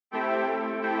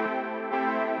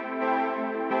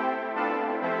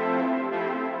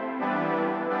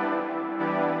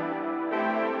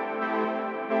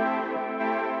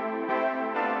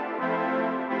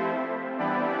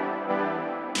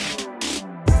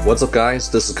What's up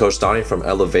guys, this is Coach Donny from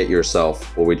Elevate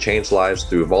Yourself, where we change lives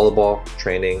through volleyball,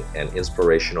 training, and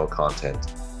inspirational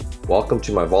content. Welcome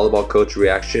to my volleyball coach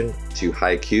reaction to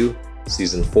Haikyuu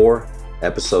Season 4,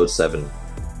 Episode 7.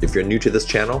 If you're new to this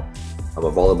channel, I'm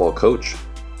a volleyball coach,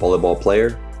 volleyball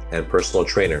player, and personal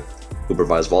trainer who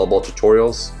provides volleyball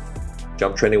tutorials,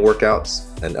 jump training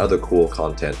workouts, and other cool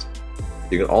content.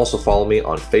 You can also follow me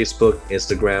on Facebook,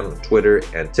 Instagram, Twitter,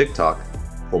 and TikTok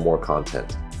for more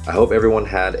content. I hope everyone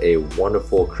had a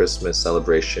wonderful Christmas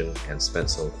celebration and spent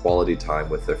some quality time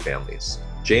with their families.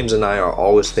 James and I are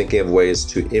always thinking of ways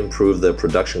to improve the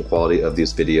production quality of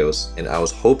these videos, and I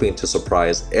was hoping to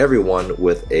surprise everyone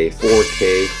with a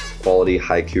 4K quality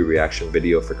Haikyuu reaction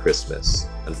video for Christmas.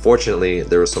 Unfortunately,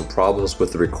 there were some problems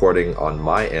with the recording on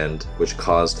my end, which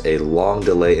caused a long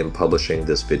delay in publishing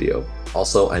this video.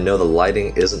 Also, I know the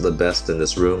lighting isn't the best in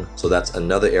this room, so that's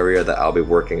another area that I'll be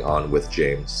working on with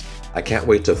James. I can't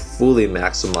wait to fully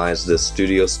maximize this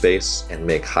studio space and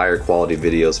make higher quality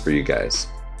videos for you guys.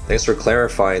 Thanks for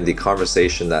clarifying the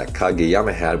conversation that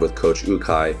Kageyama had with Coach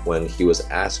Ukai when he was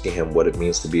asking him what it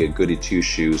means to be a goody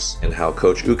two-shoes, and how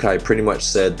Coach Ukai pretty much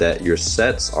said that your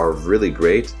sets are really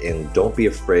great and don't be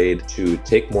afraid to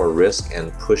take more risk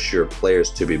and push your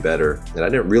players to be better. And I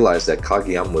didn't realize that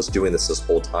Kageyama was doing this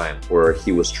whole time, where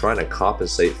he was trying to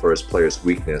compensate for his player's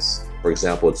weakness. For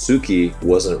example, Tsuki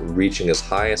wasn't reaching his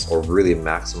highest or really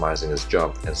maximizing his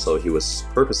jump, and so he was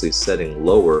purposely setting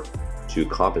lower to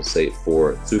compensate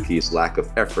for Tsuki's lack of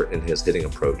effort in his hitting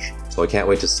approach. So I can't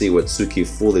wait to see what Tsuki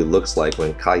fully looks like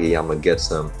when Kageyama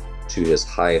gets him to his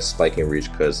highest spiking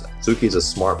reach, because Tsuki's a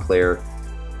smart player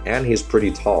and he's pretty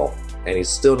tall, and he's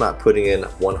still not putting in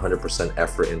 100%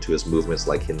 effort into his movements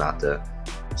like Hinata.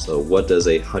 So what does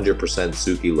a 100%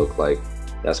 Tsuki look like?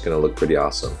 That's gonna look pretty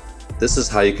awesome. This is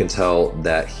how you can tell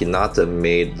that Hinata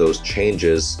made those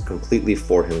changes completely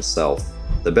for himself.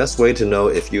 The best way to know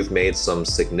if you've made some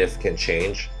significant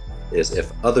change is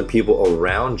if other people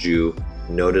around you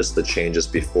notice the changes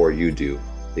before you do,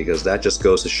 because that just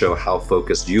goes to show how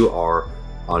focused you are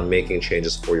on making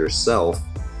changes for yourself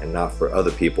and not for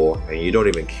other people, and you don't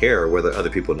even care whether other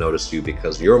people notice you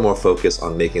because you're more focused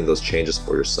on making those changes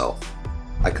for yourself.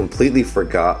 I completely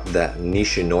forgot that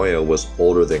Nishinoya was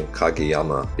older than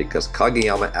Kageyama, because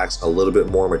Kageyama acts a little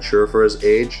bit more mature for his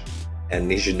age, and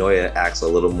Nishinoya acts a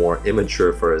little more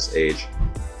immature for his age.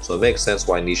 So it makes sense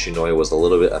why Nishinoya was a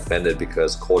little bit offended,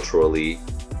 because culturally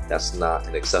that's not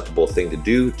an acceptable thing to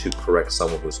do, to correct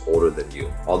someone who's older than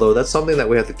you. Although that's something that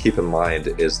we have to keep in mind,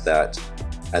 is that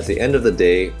at the end of the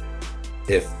day,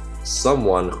 if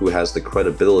someone who has the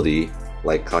credibility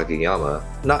like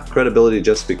Kageyama, not credibility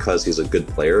just because he's a good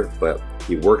player, but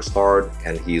he works hard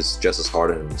and he's just as hard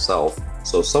on himself.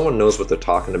 So if someone knows what they're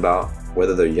talking about,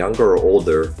 whether they're younger or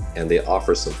older, and they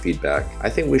offer some feedback, I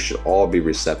think we should all be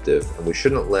receptive, and we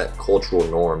shouldn't let cultural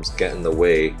norms get in the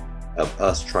way of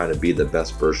us trying to be the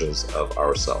best versions of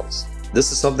ourselves.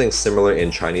 This is something similar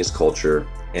in Chinese culture,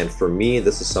 and for me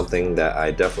this is something that I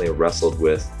definitely wrestled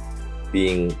with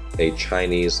being a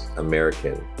Chinese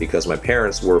American, because my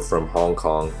parents were from Hong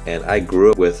Kong, and I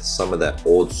grew up with some of that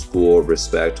old school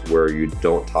respect where you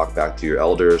don't talk back to your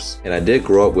elders, and I did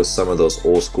grow up with some of those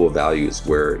old school values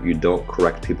where you don't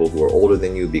correct people who are older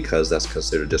than you because that's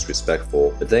considered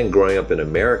disrespectful. But then growing up in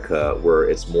America, where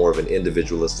it's more of an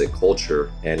individualistic culture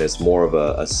and it's more of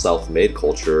a self-made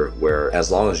culture, where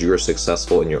as long as you're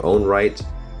successful in your own right,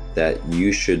 that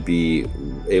you should be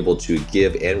able to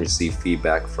give and receive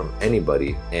feedback from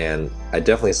anybody. And I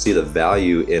definitely see the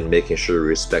value in making sure we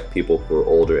respect people who are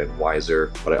older and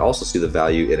wiser, but I also see the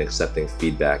value in accepting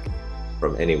feedback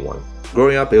from anyone.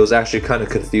 Growing up, it was actually kind of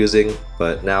confusing,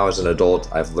 but now as an adult,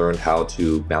 I've learned how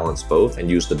to balance both and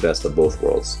use the best of both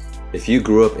worlds. If you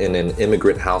grew up in an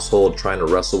immigrant household trying to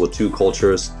wrestle with two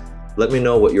cultures, let me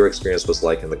know what your experience was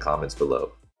like in the comments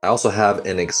below. I also have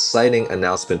an exciting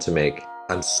announcement to make.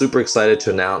 I'm super excited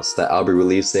to announce that I'll be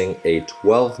releasing a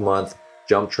 12-month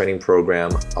jump training program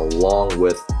along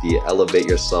with the Elevate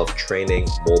Yourself training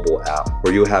mobile app,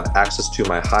 where you have access to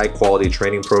my high-quality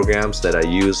training programs that I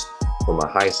use for my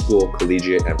high school,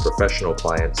 collegiate, and professional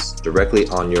clients directly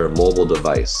on your mobile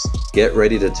device. Get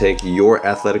ready to take your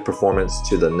athletic performance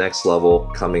to the next level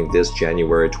coming this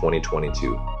January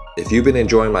 2022. If you've been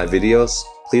enjoying my videos,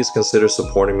 please consider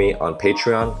supporting me on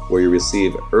Patreon, where you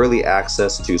receive early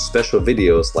access to special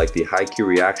videos like the Haikyuu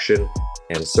reaction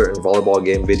and certain volleyball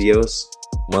game videos,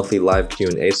 monthly live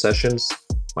Q&A sessions,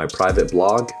 my private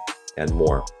blog, and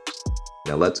more.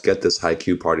 Now let's get this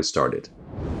Haikyuu party started.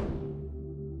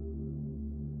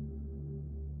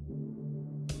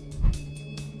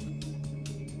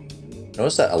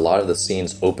 Notice that a lot of the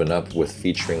scenes open up with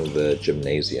featuring the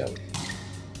gymnasium.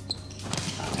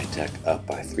 Tech up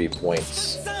by 3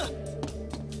 points.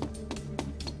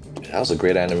 That was a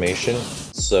great animation.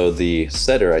 So the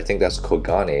setter, I think that's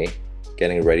Kogane,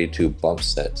 getting ready to bump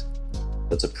set.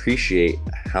 Let's appreciate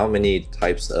how many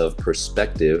types of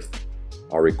perspective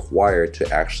are required to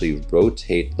actually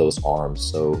rotate those arms.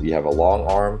 So you have a long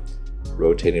arm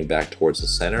rotating back towards the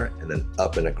center and then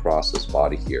up and across his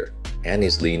body here. And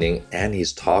he's leaning and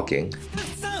he's talking.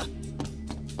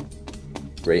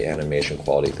 Great animation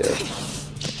quality there.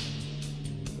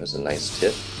 There's a nice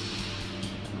tip.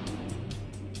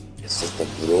 It's just a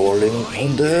rolling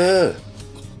thunder.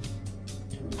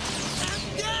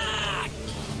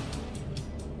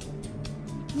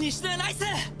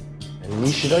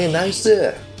 Nishinoya nice.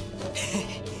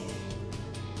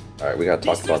 Alright, we gotta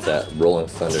talk about that Rolling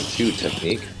Thunder 2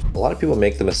 technique. A lot of people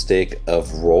make the mistake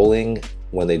of rolling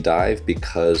when they dive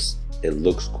because it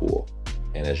looks cool.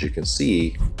 And as you can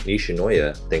see,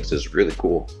 Nishinoya thinks it's really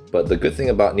cool. But the good thing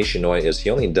about Nishinoya is he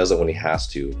only does it when he has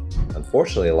to.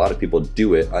 Unfortunately, a lot of people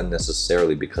do it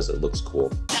unnecessarily because it looks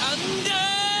cool.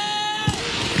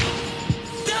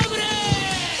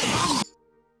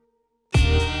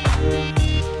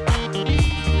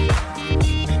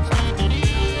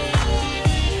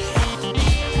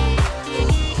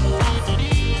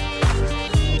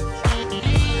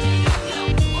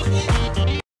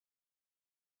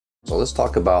 So let's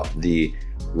talk about the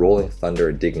Rolling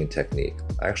Thunder digging technique.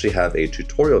 I actually have a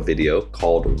tutorial video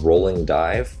called Rolling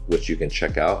Dive, which you can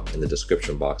check out in the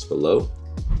description box below,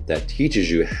 that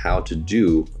teaches you how to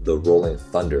do the Rolling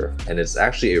Thunder. And it's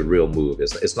actually a real move.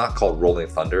 It's not called Rolling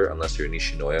Thunder unless you're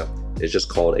Nishinoya. It's just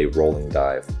called a Rolling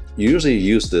Dive. You usually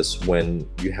use this when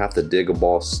you have to dig a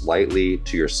ball slightly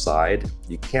to your side.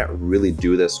 You can't really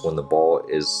do this when the ball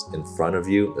is in front of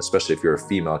you, especially if you're a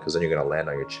female, because then you're gonna land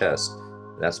on your chest.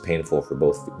 That's painful for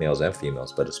both males and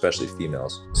females, but especially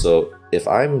females. So if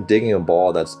I'm digging a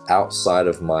ball that's outside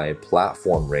of my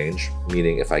platform range,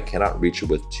 meaning if I cannot reach it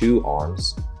with 2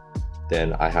 arms,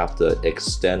 then I have to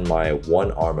extend my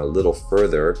 1 arm a little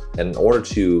further. And in order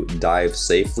to dive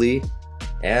safely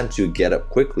and to get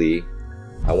up quickly,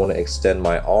 I want to extend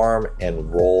my arm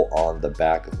and roll on the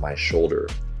back of my shoulder.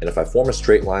 And if I form a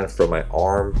straight line from my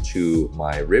arm to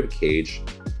my rib cage,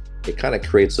 it kind of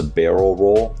creates a barrel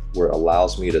roll where it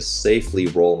allows me to safely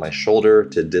roll my shoulder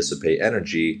to dissipate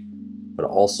energy, but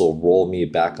also roll me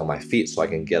back on my feet so I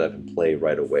can get up and play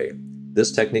right away.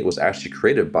 This technique was actually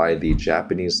created by the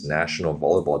Japanese national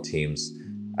volleyball teams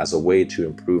as a way to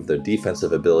improve their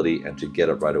defensive ability and to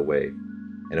get up right away.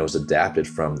 And it was adapted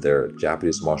from their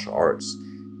Japanese martial arts.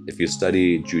 If you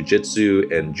study jiu-jitsu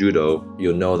and judo,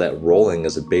 you'll know that rolling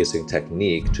is a basic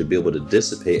technique to be able to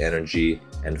dissipate energy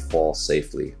and fall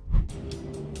safely.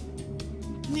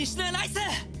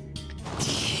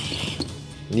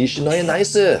 Nishinoya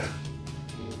nice!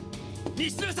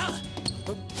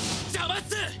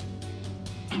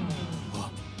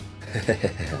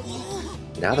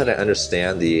 Now that I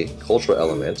understand the cultural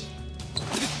element,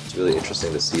 it's really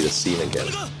interesting to see the scene again.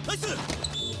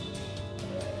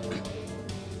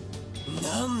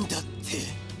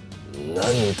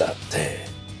 Nandatte.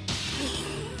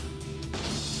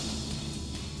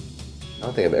 I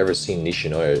don't think I've ever seen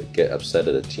Nishinoya get upset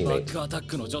at a teammate.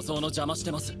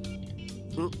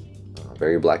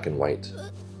 Very black and white.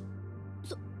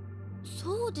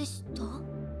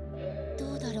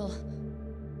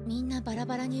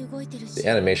 The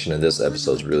animation in this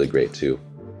episode is really great too.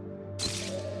 I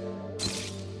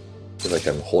feel like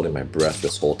I'm holding my breath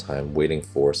this whole time, waiting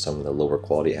for some of the lower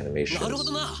quality animations.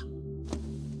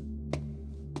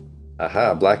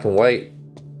 Aha, black and white.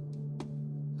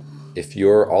 If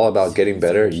you're all about getting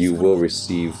better, you will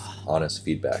receive honest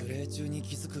feedback. And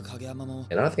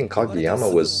I don't think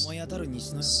Kageyama was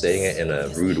saying it in a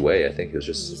rude way. I think it was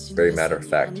just very matter of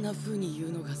fact.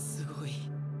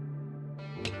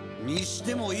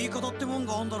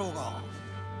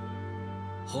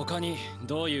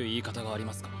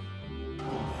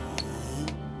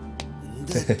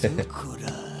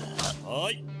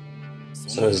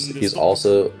 So he's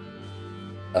also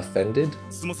offended?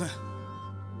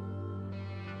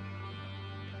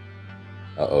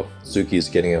 Uh-oh, Suki's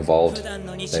getting involved. That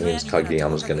means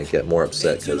Kageyama's gonna get more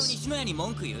upset because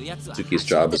Suki's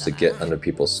job is to get under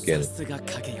people's skin.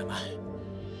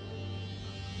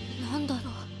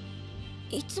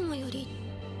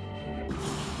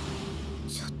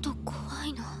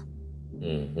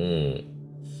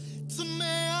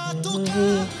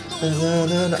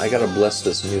 I gotta bless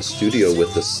this new studio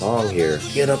with this song here.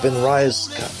 Get up and rise,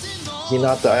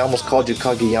 Hinata. I almost called you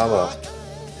Kageyama.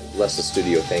 Bless the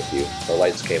studio, thank you. The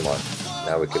lights came on.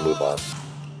 Now we can move on.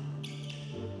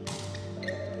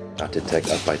 Not to tech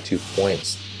up by 2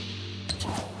 points.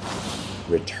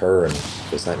 Return.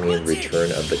 Does that mean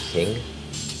return of the king?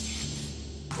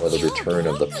 Or the return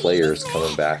of the players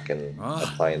coming back and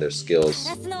applying their skills?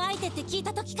 Yeah,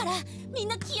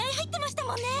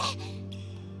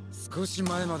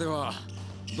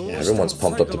 everyone's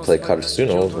pumped up to play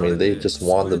Karasuno. I mean, they just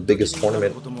won the biggest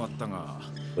tournament.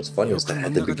 What's funny is that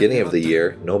at the beginning of the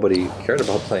year, nobody cared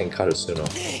about playing Karasuno.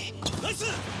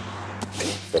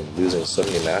 From losing so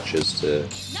many matches to...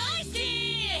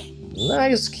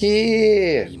 Nice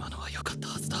key!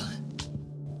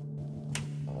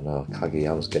 Oh no,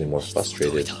 Kageyama's getting more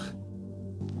frustrated.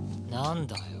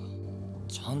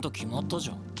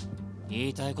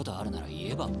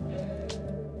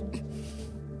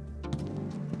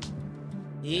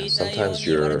 Yeah, sometimes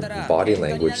your body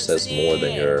language says more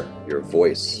than your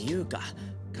voice. Yeah,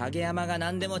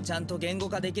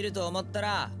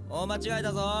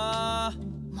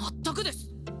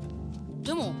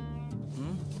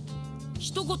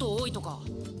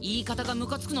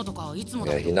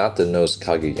 Hinata knows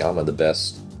Kageyama the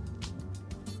best.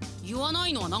 I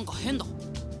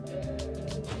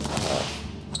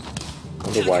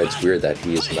wonder why it's weird that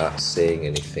he is not saying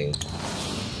anything.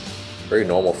 Very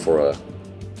normal for a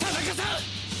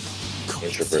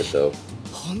introvert though.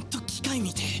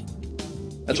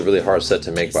 That's a really hard set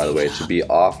to make, by the way, to be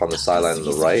off on the sideline on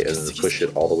the right and then to push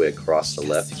it all the way across the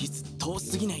left. It's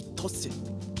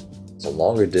a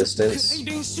longer distance,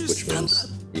 which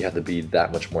means you have to be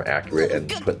that much more accurate and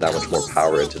put that much more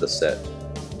power into the set.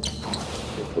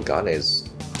 Pagane is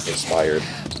inspired.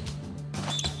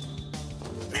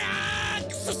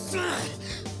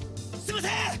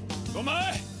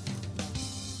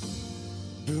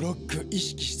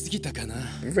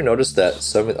 You ever noticed that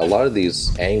a lot of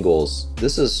these angles,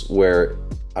 this is where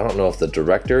I don't know if the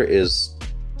director is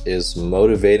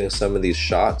motivating some of these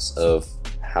shots of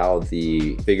how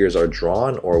the figures are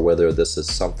drawn, or whether this is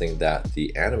something that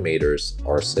the animators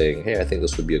are saying, hey, I think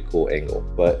this would be a cool angle.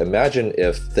 But imagine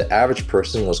if the average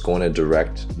person was going to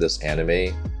direct this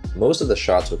anime, most of the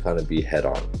shots would kind of be head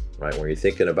on, right? When you're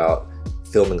thinking about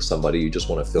filming somebody, you just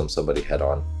want to film somebody head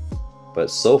on. But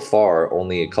so far,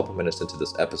 only a couple minutes into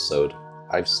this episode,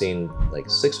 I've seen like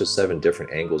 6 or 7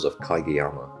 different angles of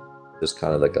Kageyama. There's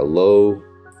kind of like a low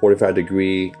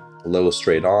 45-degree, low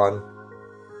straight on,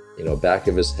 you know, back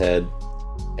of his head.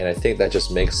 And I think that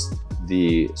just makes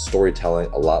the storytelling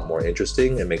a lot more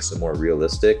interesting. It makes it more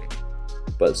realistic.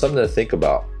 But something to think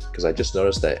about, because I just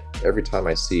noticed that every time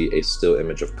I see a still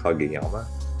image of Kageyama,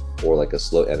 or like a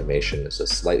slow animation, it's a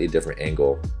slightly different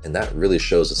angle, and that really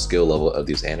shows the skill level of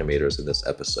these animators in this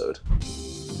episode.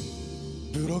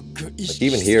 Like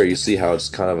even here, you see how it's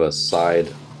kind of a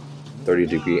side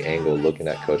 30-degree angle looking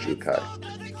at Coach Ukai.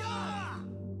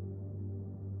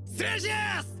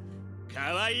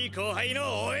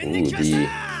 Ooh, the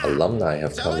alumni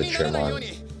have come to cheer on.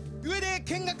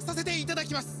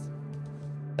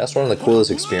 That's one of the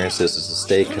coolest experiences, is to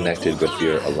stay connected with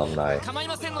your alumni.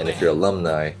 And if your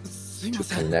alumni, to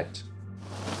connect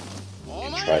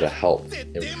and try to help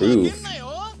improve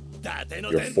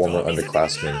your former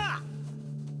underclassmen.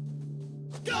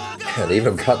 And they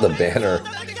even brought the banner.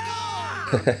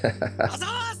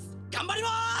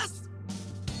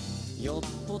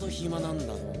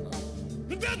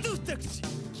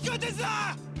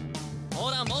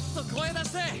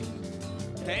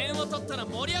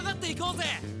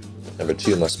 Number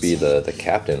 2 must be the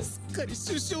captain,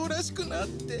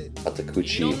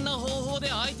 Atakuchi.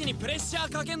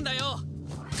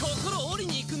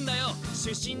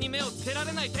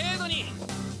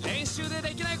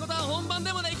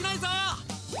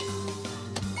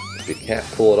 If you can't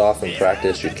pull it off in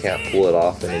practice, you can't pull it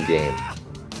off in a game.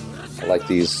 I like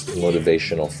these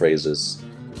motivational phrases.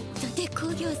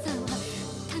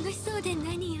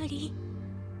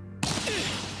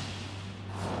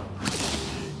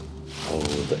 Oh,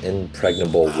 the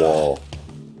impregnable wall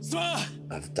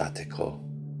of Dateko.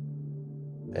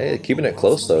 Hey, keeping it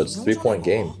close though, it's a 3-point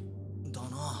game.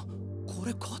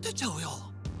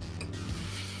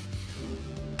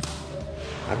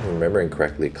 If I'm remembering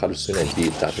correctly, Karasuno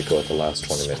beat Dateko at the last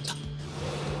tournament.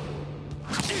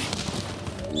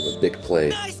 Ooh, a big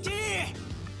play.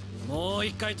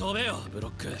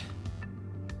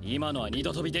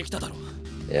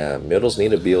 Yeah, middles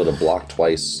need to be able to block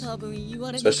twice,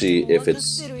 especially if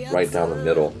it's right down the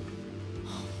middle.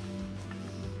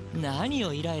 Now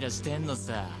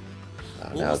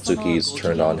Tsuki's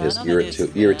turned on his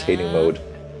irritating mode.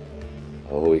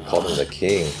 Oh, he called him the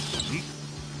king.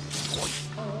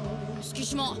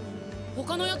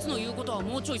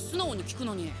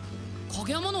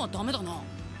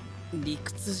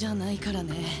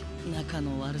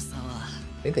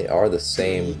 I think they are the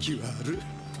same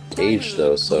age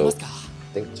though, so I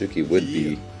think Tsuki would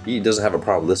be... He doesn't have a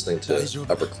problem listening to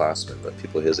upperclassmen, but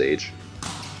people his age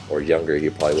or younger, he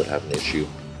probably would have an issue.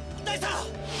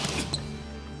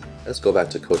 Let's go back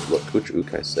to what Coach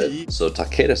Ukai said. So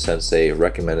Takeda-sensei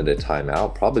recommended a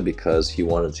timeout, probably because he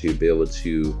wanted to be able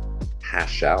to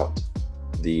hash out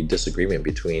the disagreement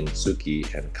between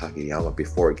Tsuki and Kageyama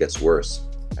before it gets worse.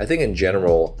 I think in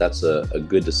general, that's a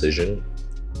good decision,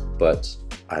 but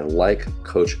I like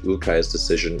Coach Ukai's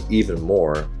decision even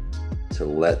more to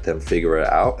let them figure it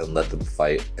out and let them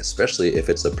fight, especially if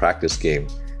it's a practice game,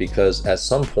 because at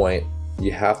some point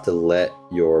you have to let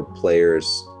your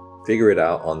players figure it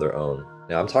out on their own.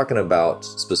 Now I'm talking about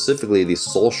specifically the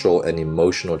social and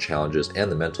emotional challenges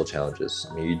and the mental challenges.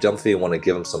 I mean, you definitely want to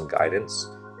give them some guidance,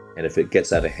 and if it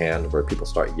gets out of hand where people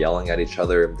start yelling at each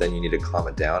other, then you need to calm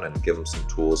it down and give them some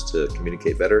tools to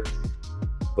communicate better.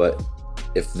 But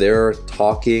if they're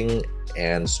talking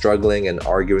and struggling and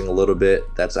arguing a little bit,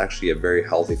 that's actually a very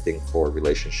healthy thing for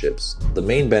relationships. The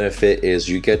main benefit is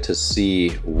you get to see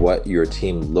what your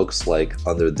team looks like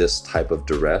under this type of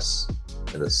duress.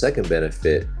 And the second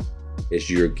benefit is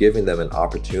you're giving them an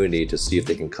opportunity to see if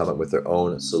they can come up with their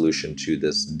own solution to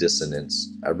this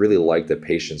dissonance. I really like the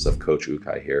patience of Coach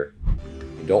Ukai here.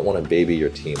 You don't want to baby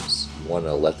your teams. You want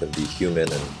to let them be human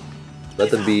and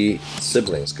let them be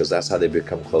siblings, because that's how they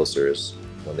become closer, is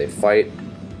when they fight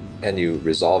and you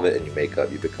resolve it and you make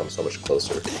up, you become so much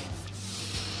closer.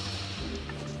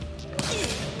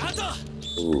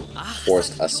 Ooh,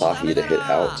 forced Asahi to hit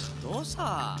out.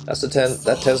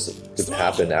 That tends to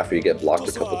happen after you get blocked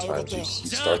a couple times. You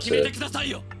start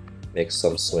to make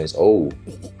some swings. Oh,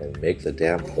 and make the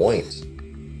damn point.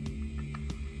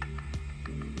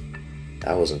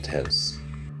 That was intense.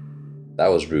 That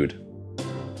was rude.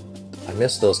 I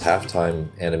miss those halftime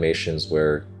animations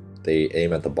where they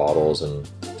aim at the bottles and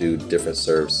do different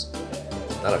serves.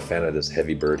 Not a fan of this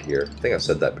heavy bird here. I think I've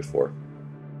said that before.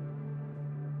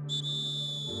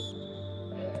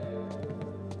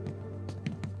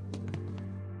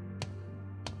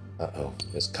 Uh-oh,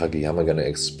 is Kageyama gonna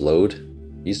explode?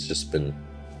 He's just been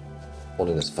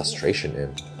holding his frustration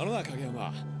in. Oh,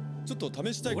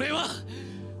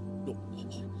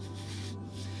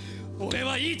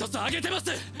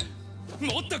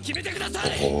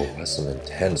 that's some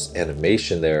intense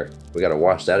animation there. We gotta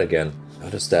watch that again.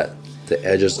 Notice that the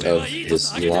edges of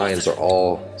his lines are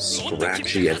all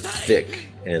scratchy and thick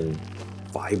and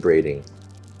vibrating.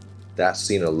 That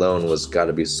scene alone was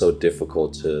gotta be so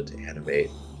difficult to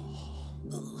animate.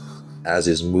 As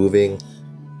he's moving,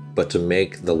 but to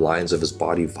make the lines of his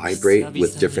body vibrate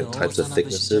with different types of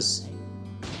thicknesses.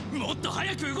 Has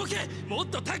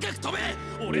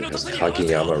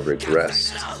Kageyama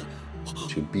regressed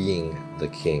to being the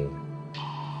king?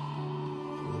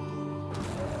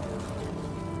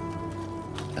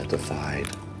 That divide.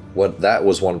 That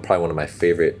was probably one of my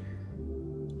favorite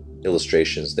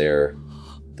illustrations there.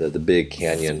 The big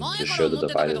canyon to show the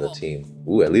divide in the team.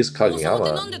 Ooh, at least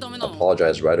Kageyama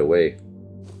apologized right away.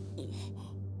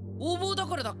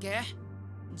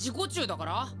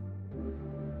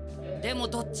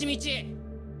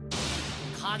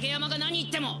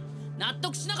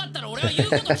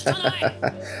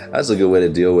 That's a good way to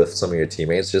deal with some of your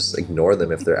teammates. Just ignore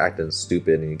them if they're acting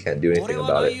stupid and you can't do anything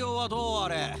about it.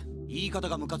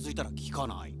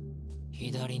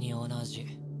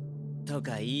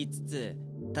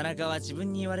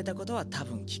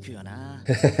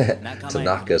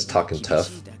 Tanaka's talking tough.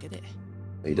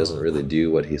 He doesn't really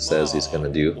do what he says he's gonna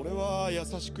do.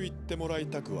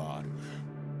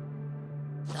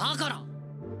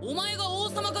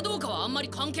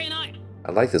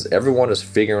 I like this. Everyone is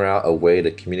figuring out a way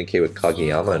to communicate with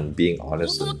Kageyama and being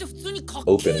honest and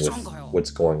open with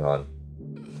what's going on.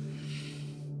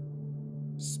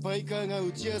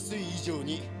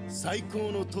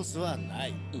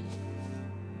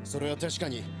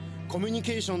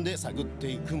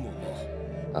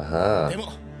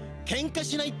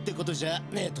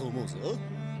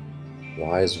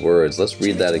 Wise words. Let's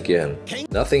read that again.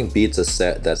 Nothing beats a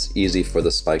set that's easy for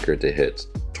the spiker to hit.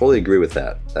 Totally agree with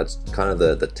that. That's kind of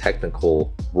the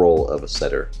technical role of a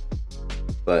setter.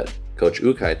 But Coach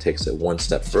Ukai takes it one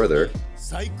step further.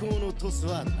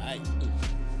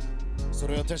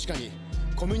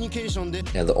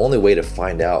 And the only way to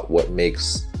find out what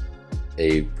makes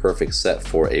a perfect set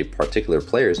for a particular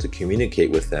player is to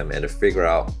communicate with them and to figure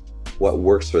out what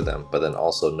works for them, but then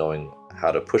also knowing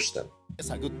how to push them. Yes,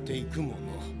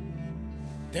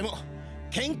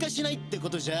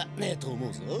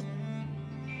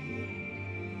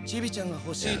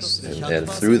 and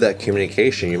through that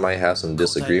communication you might have some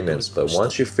disagreements, but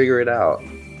once you figure it out,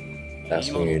 That's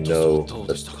when you know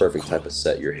the perfect type of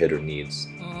set your hitter needs.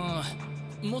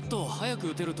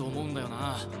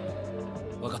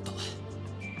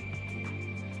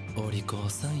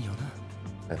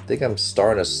 I think I'm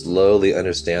starting to slowly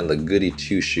understand the goody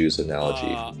two-shoes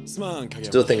analogy.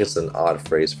 Still think it's an odd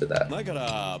phrase for that.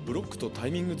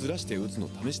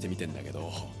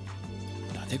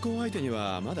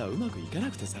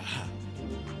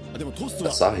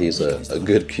 Asahi's a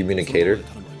good communicator.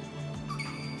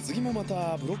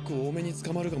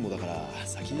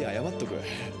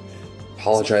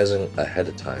 Apologizing ahead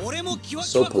of time.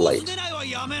 So polite.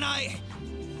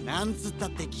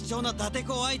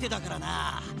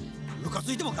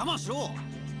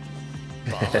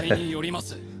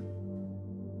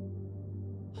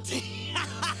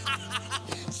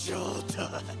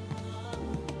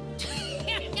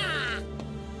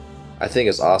 I think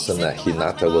it's awesome that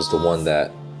Hinata was the one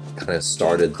that kind of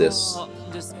started this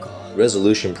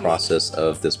resolution process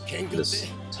of this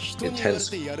intense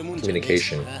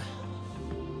communication.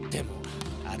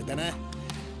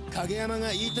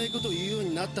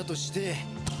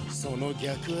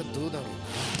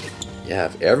 Yeah,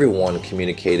 if everyone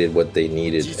communicated what they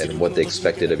needed and what they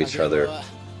expected of each other.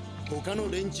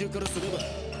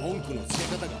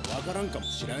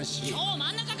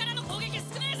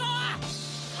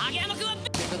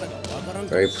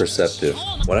 Very perceptive.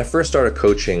 When I first started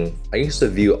coaching, I used to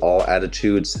view all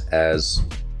attitudes as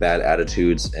bad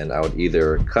attitudes, and I would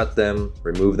either cut them,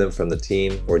 remove them from the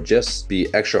team, or just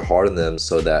be extra hard on them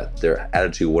so that their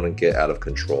attitude wouldn't get out of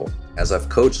control. As I've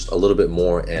coached a little bit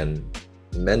more and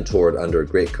mentored under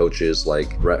great coaches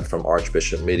like Brett from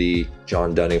Archbishop Midi,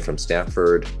 John Donny from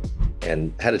Stanford,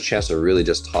 and had a chance to really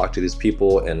just talk to these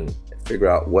people and figure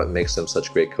out what makes them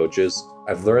such great coaches,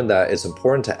 I've learned that it's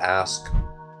important to ask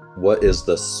what is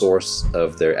the source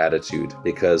of their attitude,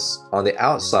 because on the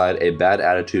outside a bad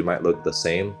attitude might look the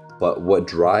same, but what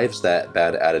drives that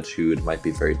bad attitude might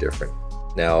be very different.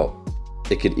 Now,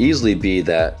 it could easily be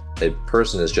that a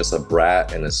person is just a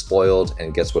brat and is spoiled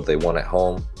and gets what they want at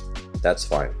home. That's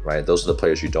fine, right? Those are the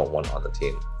players you don't want on the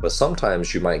team. But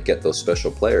sometimes you might get those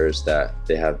special players that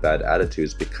they have bad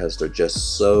attitudes because they're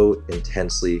just so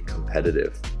intensely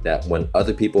competitive that when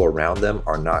other people around them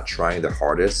are not trying their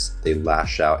hardest, they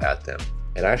lash out at them.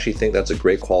 And I actually think that's a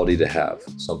great quality to have.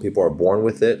 Some people are born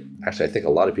with it. Actually, I think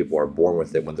a lot of people are born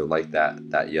with it when they're like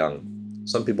that young.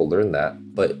 Some people learn that,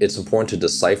 but it's important to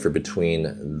decipher between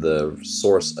the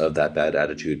source of that bad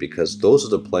attitude, because those are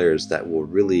the players that will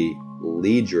really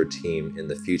lead your team in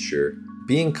the future.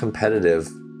 Being competitive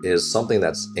is something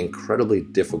that's incredibly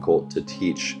difficult to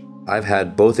teach. I've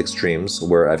had both extremes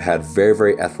where I've had very,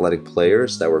 very athletic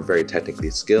players that were very technically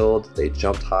skilled, they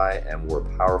jumped high and were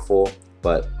powerful,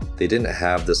 but they didn't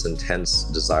have this intense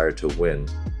desire to win.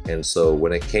 And so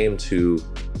when it came to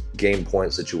game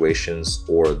point situations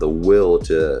or the will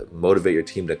to motivate your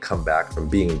team to come back from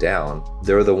being down,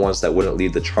 they're the ones that wouldn't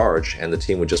lead the charge and the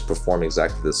team would just perform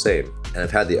exactly the same. And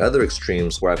I've had the other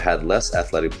extremes where I've had less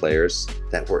athletic players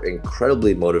that were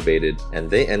incredibly motivated and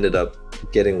they ended up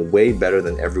getting way better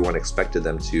than everyone expected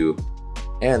them to,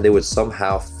 and they would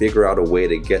somehow figure out a way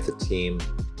to get the team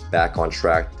back on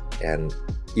track, and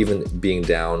even being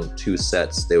down 2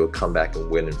 sets, they would come back and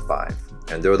win in 5.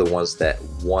 And they're the ones that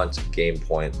want game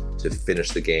point to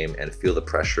finish the game and feel the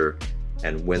pressure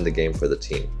and win the game for the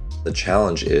team. The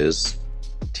challenge is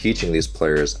teaching these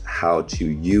players how to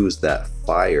use that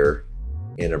fire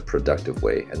in a productive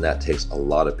way. And that takes a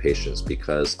lot of patience,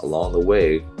 because along the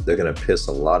way, they're gonna piss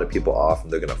a lot of people off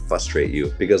and they're gonna frustrate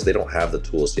you because they don't have the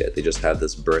tools yet. They just have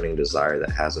this burning desire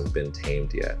that hasn't been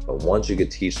tamed yet. But once you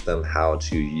could teach them how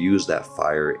to use that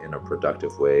fire in a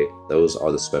productive way, those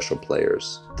are the special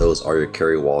players. Those are your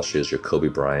Kerry Walshes, your Kobe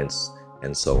Bryants,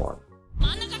 and so on.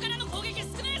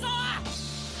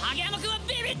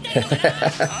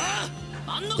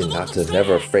 Hinata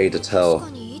never afraid to tell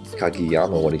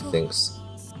Kageyama what he thinks.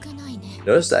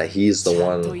 Notice that he's the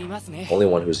only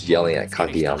one who's yelling at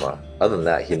Kageyama. Other than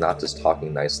that, Hinata's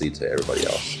talking nicely to everybody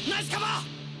else.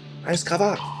 Nice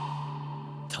cover!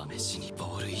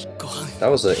 That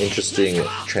was an interesting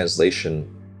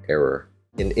translation error.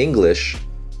 In English,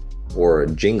 or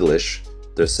Jinglish,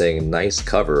 they're saying nice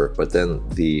cover, but then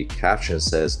the caption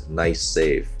says nice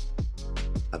save.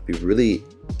 I'd be really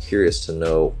curious to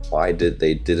know why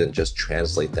they didn't just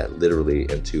translate that literally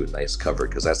into nice cover,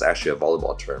 because that's actually a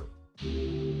volleyball term.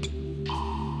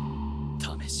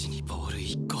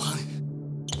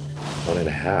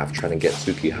 1.5, trying to get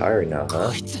Tsuki higher now,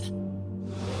 huh?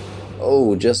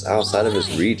 Oh, just outside of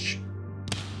his reach.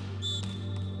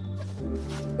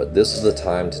 But this is the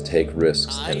time to take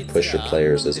risks and push your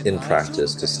players as in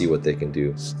practice to see what they can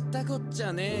do.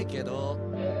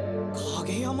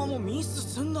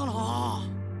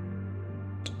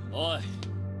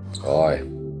 Oi.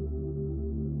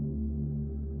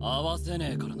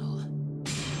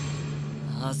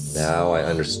 Now I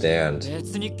understand.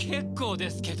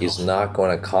 He's not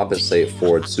going to compensate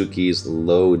for Tsuki's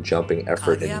low jumping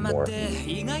effort anymore. Yeah,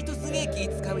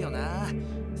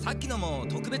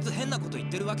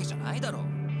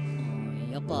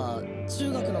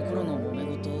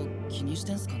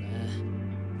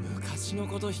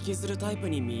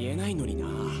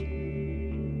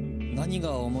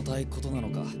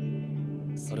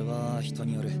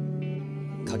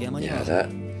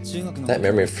 that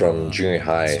memory from junior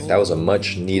high, that was a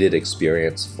much needed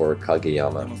experience for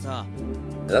Kageyama.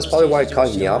 And that's probably why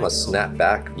Kageyama snapped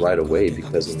back right away,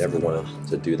 because he never wanted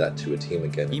to do that to a team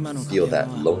again and feel that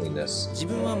loneliness.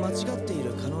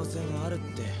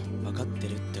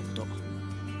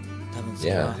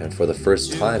 Yeah, and for the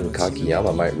first time,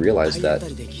 Kageyama might realize that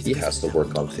he has to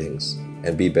work on things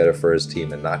and be better for his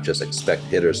team and not just expect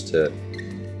hitters to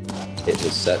hit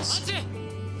his sets.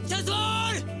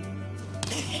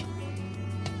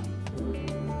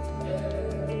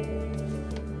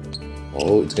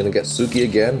 Oh, it's gonna get Tsuki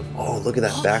again. Oh, look at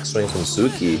that backswing from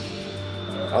Tsuki.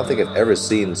 I don't think I've ever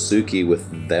seen Tsuki with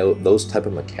those type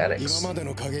of mechanics.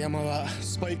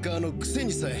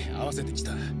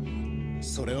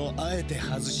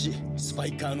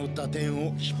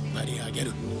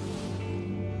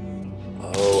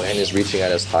 Oh, and he's reaching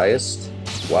at his highest.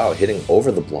 Wow, hitting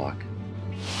over the block.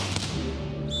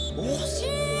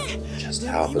 Just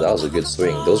how, but that was a good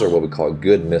swing. Those are what we call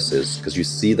good misses, because you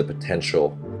see the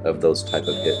potential of those type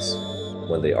of hits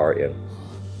when they are in.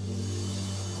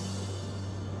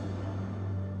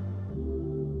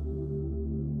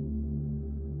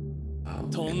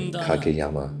 Oh, and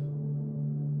Kageyama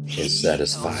is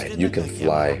satisfied. You can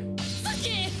fly.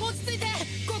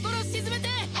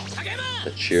 The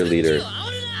cheerleader.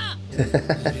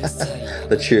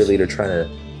 The cheerleader trying to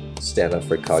stand up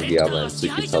for Kageyama, and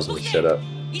Tsuki tells him to shut up.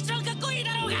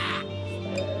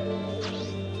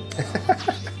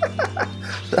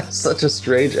 That's such a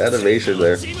strange animation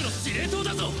there.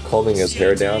 Combing his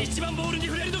hair down. I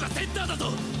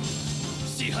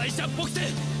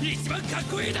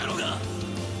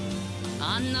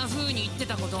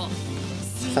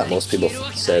thought most people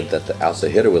said that the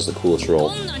outside hitter was the coolest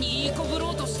role. You're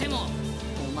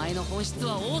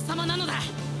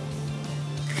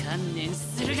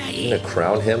gonna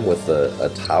crown him with a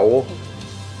towel?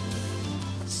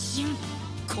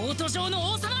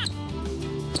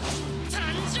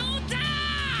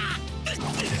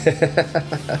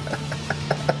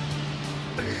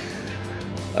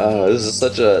 Oh, this is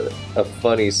such a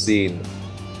funny scene.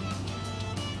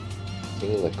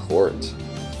 In the court.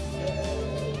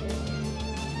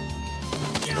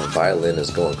 The violin is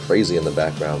going crazy in the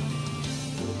background.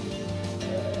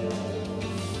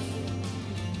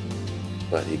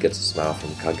 But he gets a smile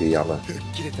from Kageyama.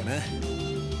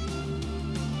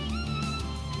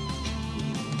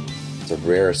 It's a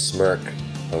rare smirk.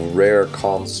 A rare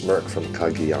calm smirk from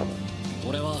Kageyama.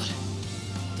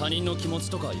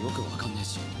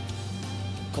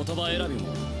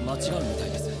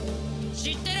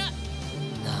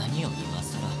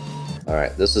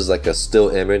 Alright, this is like a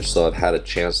still image, so I've had a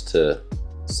chance to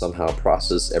somehow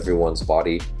process everyone's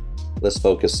body. Let's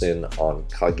focus in on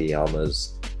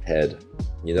Kageyama's head.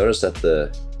 You notice that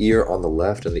the ear on the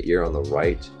left and the ear on the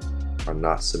right are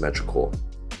not symmetrical.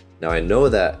 Now I know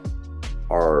that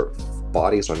our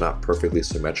bodies are not perfectly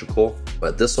symmetrical,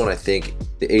 but this one I think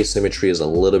the asymmetry is a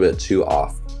little bit too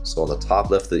off. So on the top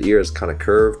left, the ear is kind of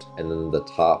curved, and then the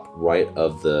top right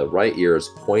of the right ear is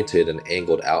pointed and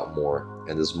angled out more,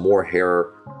 and there's more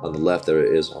hair on the left than there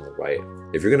is on the right.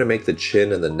 If you're gonna make the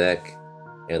chin and the neck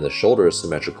and the shoulders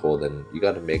symmetrical, then you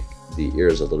got to make the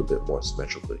ears a little bit more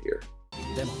symmetrical here.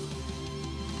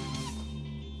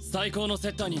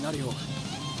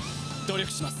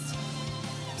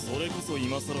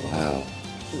 Wow,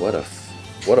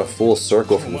 what a full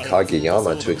circle from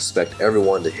Kageyama to expect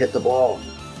everyone to hit the ball.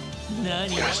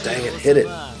 Gosh dang it, hit it.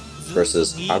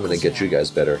 Versus, I'm gonna get you guys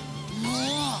better.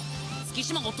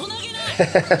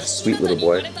 Sweet little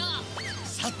boy.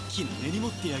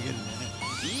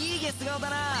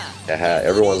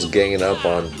 Everyone's ganging up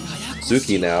on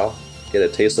Tsuki now. Get a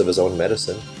taste of his own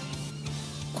medicine.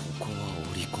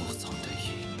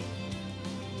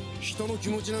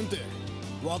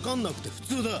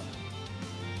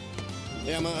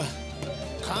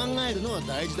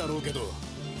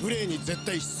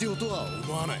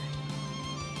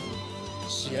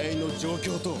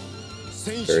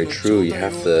 Very true. You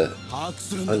have to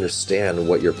understand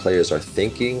what your players are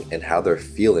thinking and how they're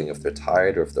feeling, if they're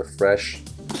tired or if they're fresh,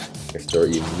 if they're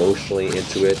emotionally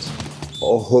into it.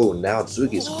 Oh, now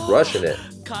Tsuki's crushing it.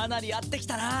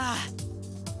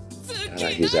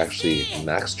 He's actually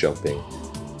max jumping.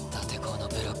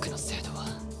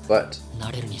 But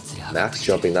max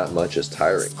jumping that much is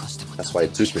tiring. That's why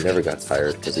Tsuki never got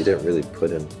tired, because he didn't really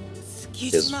put in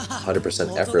his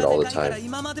 100% effort all the time.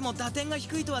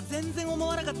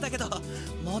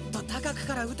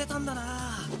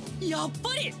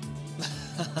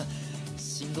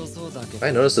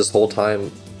 I noticed this whole time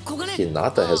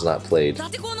Hinata has not played,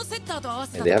 and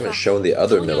they haven't shown the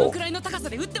other middle.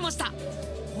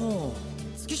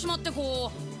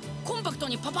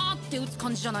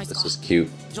 This is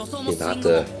cute.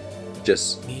 Hinata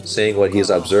just saying what he's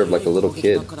observed like a little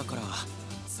kid.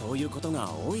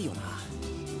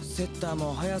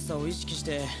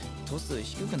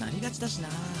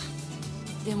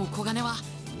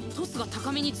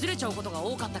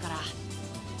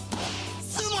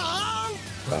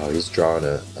 Oh, he's drawing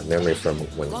a memory from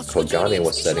when Kageyama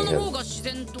was setting him. So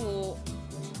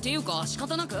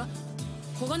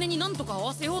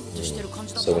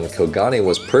when Kageyama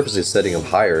was purposely setting him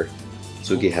higher,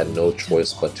 Tsuki had no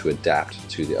choice but to adapt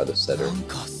to the other setter.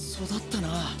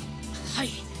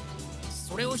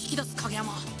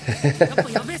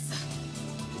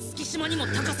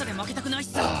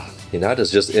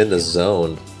 Hinata's just in the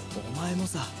zone,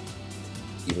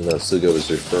 even though Suga was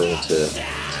referring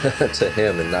to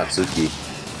him and not Tsuki.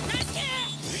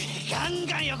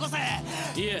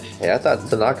 Hey, I thought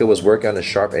Tanaka was working on a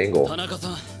sharp angle.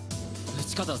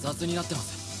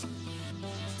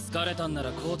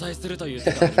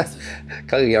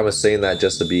 Kageyama's saying that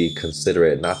just to be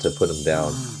considerate, not to put him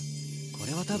down.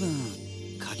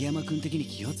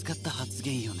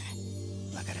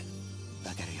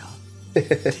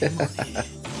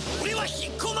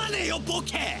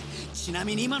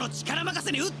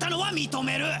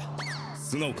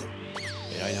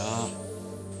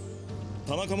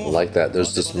 Like that,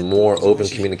 there's just more open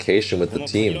communication with the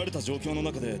team.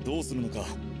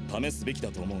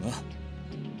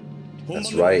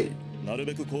 That's right.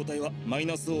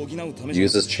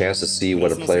 Use this chance to see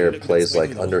what a player plays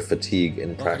like under fatigue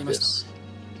in practice.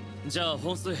 He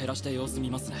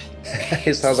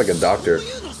sounds like a doctor.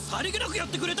 I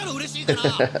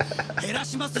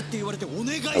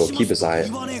will keep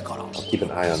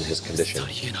an eye on his condition.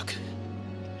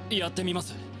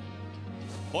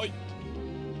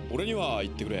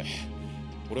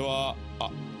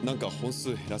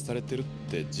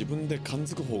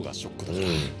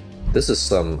 This is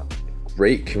some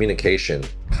great communication.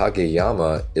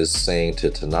 Kageyama is saying to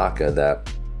Tanaka that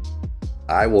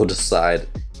I will decide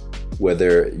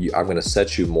whether I'm going to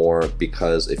set you more,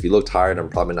 because if you look tired, I'm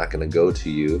probably not going to go to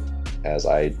you as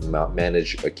I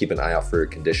manage or keep an eye out for your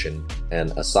condition.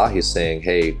 And Asahi's saying,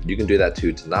 hey, you can do that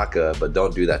to Tanaka, but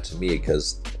don't do that to me,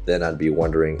 because then I'd be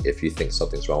wondering if you think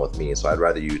something's wrong with me. So I'd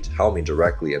rather you tell me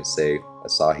directly and say,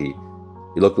 Asahi,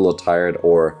 you look a little tired,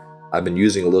 or I've been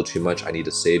using a little too much, I need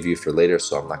to save you for later,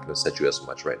 so I'm not going to set you as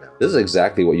much right now. This is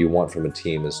exactly what you want from a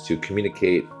team, is to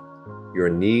communicate your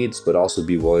needs, but also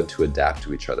be willing to adapt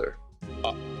to each other.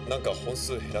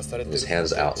 His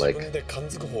hands out like,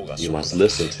 you must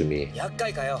listen to me.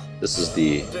 This is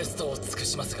the,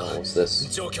 what's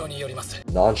this?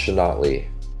 Nonchalantly,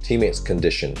 teammates'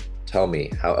 condition. Tell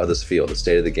me how others feel, the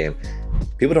state of the game.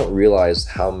 People don't realize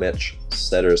how much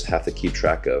setters have to keep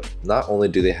track of. Not only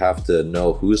do they have to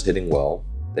know who's hitting well,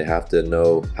 they have to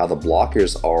know how the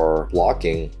blockers are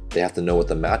blocking. They have to know what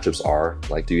the matchups are.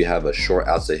 Like, do you have a short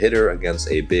outside hitter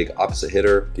against a big opposite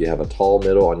hitter? Do you have a tall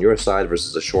middle on your side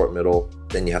versus a short middle?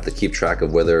 Then you have to keep track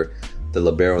of whether the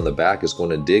libero in the back is going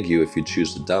to dig you if you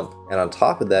choose to dump. And on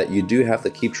top of that, you do have to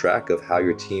keep track of how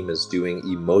your team is doing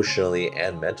emotionally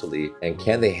and mentally, and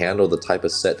can they handle the type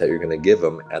of set that you're going to give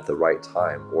them at the right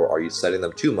time, or are you setting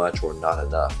them too much or not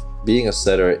enough? Being a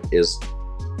setter is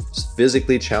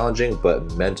physically challenging,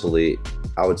 but mentally,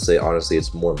 I would say honestly,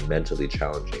 it's more mentally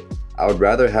challenging. I would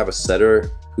rather have a setter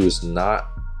who's not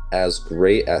as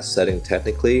great at setting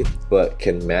technically, but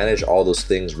can manage all those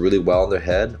things really well in their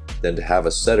head, than to have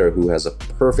a setter who has a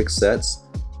perfect sets,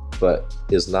 but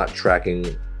is not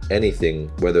tracking anything,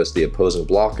 whether it's the opposing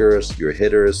blockers, your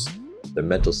hitters, their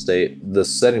mental state. The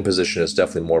setting position is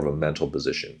definitely more of a mental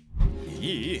position.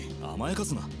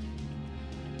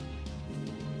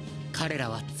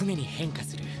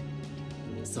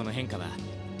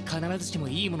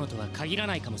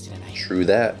 True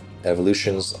that.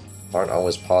 Evolutions aren't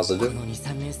always positive,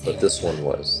 but this one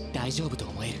was.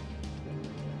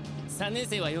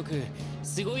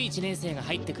 すごい1年生が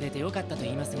入ってくれてよかったと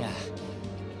言いますが、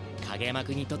影山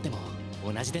君にとっても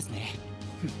同じですね。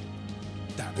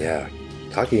Yeah,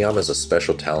 Kageyama is a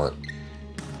special talent.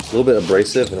 A little bit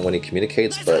abrasive and when he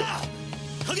communicates, but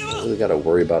you don't really gotta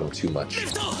worry about him too much.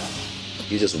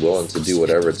 He's just willing to do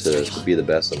whatever to be the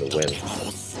best and to win.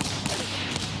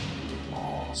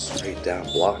 Oh, straight down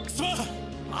block.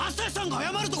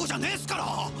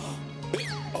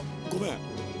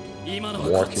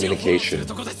 More communication.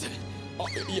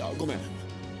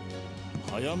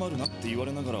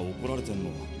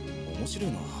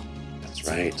 That's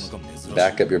right.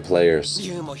 Back up your players.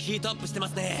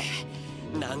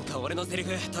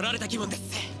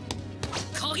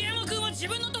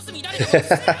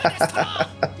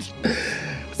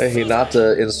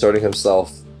 Hinata inserting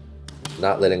himself,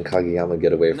 not letting Kageyama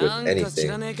get away with anything.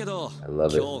 I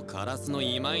love it.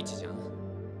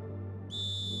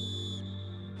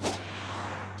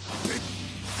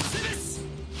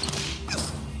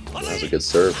 That was a good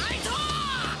serve.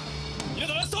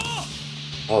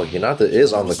 Oh, Hinata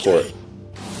is on the court.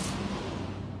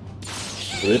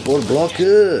 Volleyball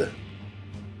blocker.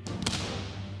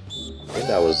 I think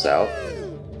that was out.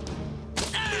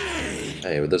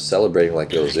 Hey, they're celebrating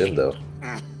like it was in though.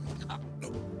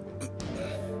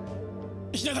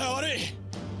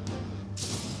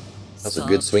 That's a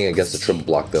good swing against the triple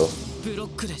block though.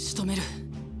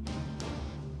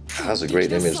 That's a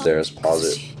great image there. Let's pause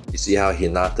it. You see how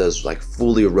Hinata's like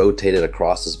fully rotated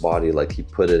across his body, like he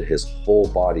put his whole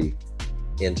body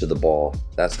into the ball.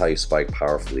 That's how you spike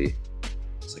powerfully.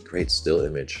 It's a great still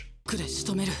image. Date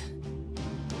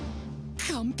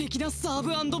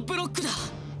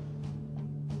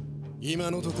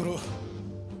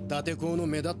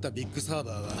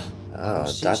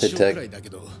Tech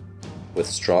with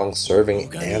strong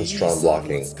serving and strong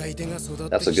blocking.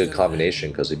 That's a good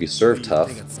combination because if you serve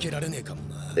tough,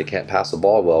 they can't pass the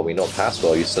ball well. We don't pass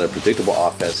well. You set a predictable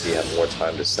offense, you have more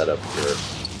time to set up your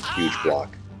huge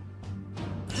block.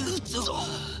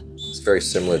 It's very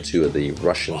similar to the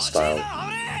Russian style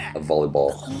of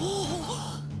volleyball.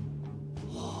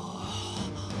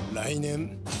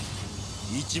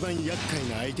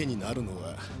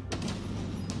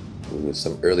 Ooh,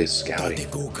 some early scouting.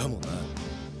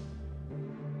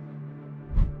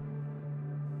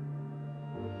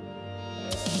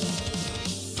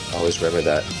 Always remember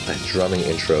that drumming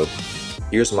intro.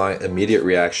 Here's my immediate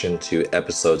reaction to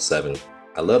episode 7.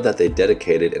 I love that they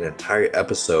dedicated an entire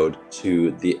episode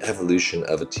to the evolution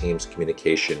of a team's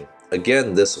communication.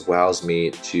 Again, this wows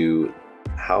me to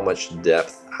how much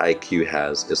depth Haikyu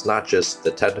has. It's not just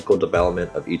the technical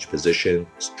development of each position,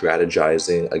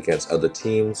 strategizing against other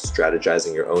teams,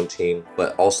 strategizing your own team,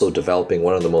 but also developing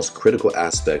one of the most critical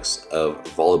aspects of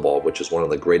volleyball, which is one of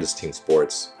the greatest team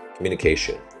sports,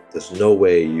 communication. There's no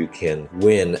way you can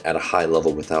win at a high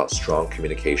level without strong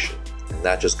communication. And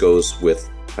that just goes with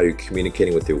how you're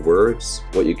communicating with your words,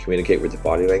 what you communicate with your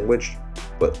body language,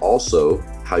 but also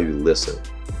how you listen.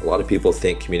 A lot of people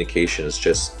think communication is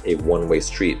just a one-way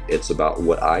street. It's about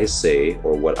what I say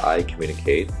or what I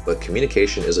communicate, but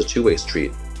communication is a two-way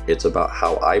street. It's about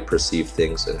how I perceive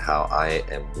things and how I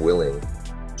am willing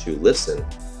to listen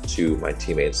to my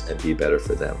teammates and be better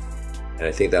for them. And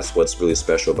I think that's what's really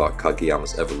special about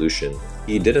Kageyama's evolution.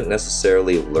 He didn't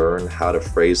necessarily learn how to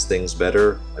phrase things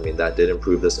better. I mean, that did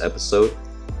improve this episode.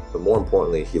 But more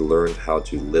importantly, he learned how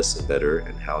to listen better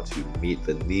and how to meet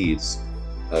the needs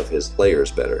of his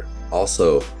players better.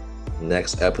 Also,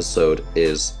 next episode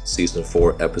is Season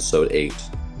 4, Episode 8.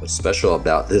 What's special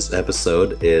about this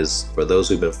episode is, for those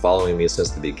who've been following me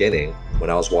since the beginning, when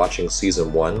I was watching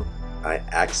Season 1, I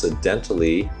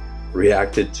accidentally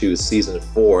reacted to Season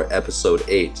 4, Episode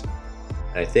 8.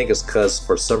 And I think it's because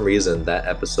for some reason that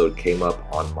episode came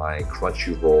up on my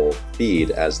Crunchyroll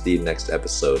feed as the next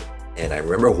episode. And I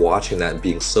remember watching that and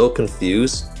being so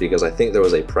confused because I think there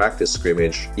was a practice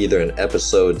scrimmage either in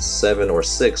episode 7 or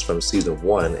 6 from Season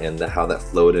 1 and how that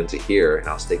flowed into here. And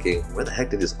I was thinking, where the heck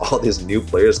did all these new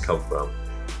players come from?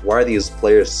 Why are these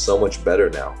players so much better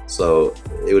now? So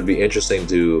it would be interesting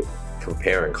to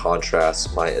compare and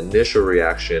contrast my initial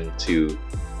reaction to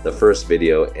the first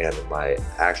video and my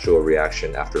actual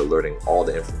reaction after learning all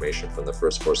the information from the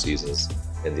first 4 seasons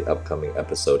in the upcoming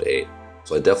episode 8.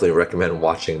 So I definitely recommend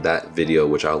watching that video,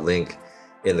 which I'll link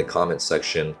in the comment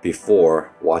section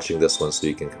before watching this one so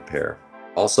you can compare.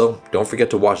 Also, don't forget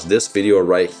to watch this video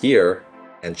right here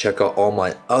and check out all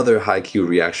my other Haikyu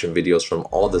reaction videos from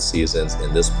all the seasons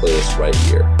in this playlist right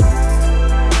here.